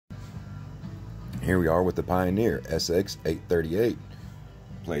Here we are with the Pioneer SX-838.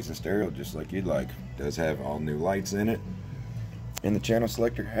 Plays in stereo just like you'd like. Does have all new lights in it. And the channel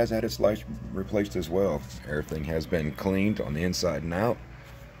selector has had its lights replaced as well. Everything has been cleaned on the inside and out.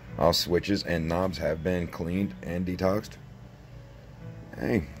 All switches and knobs have been cleaned and detoxed.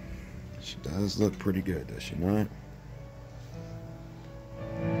 Hey, she does look pretty good, does she not?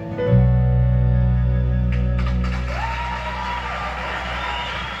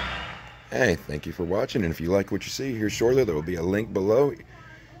 Hey, thank you for watching, and if you like what you see here shortly, there will be a link below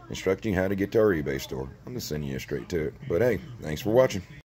instructing you how to get to our eBay store. I'm just sending you straight to it. But hey, thanks for watching.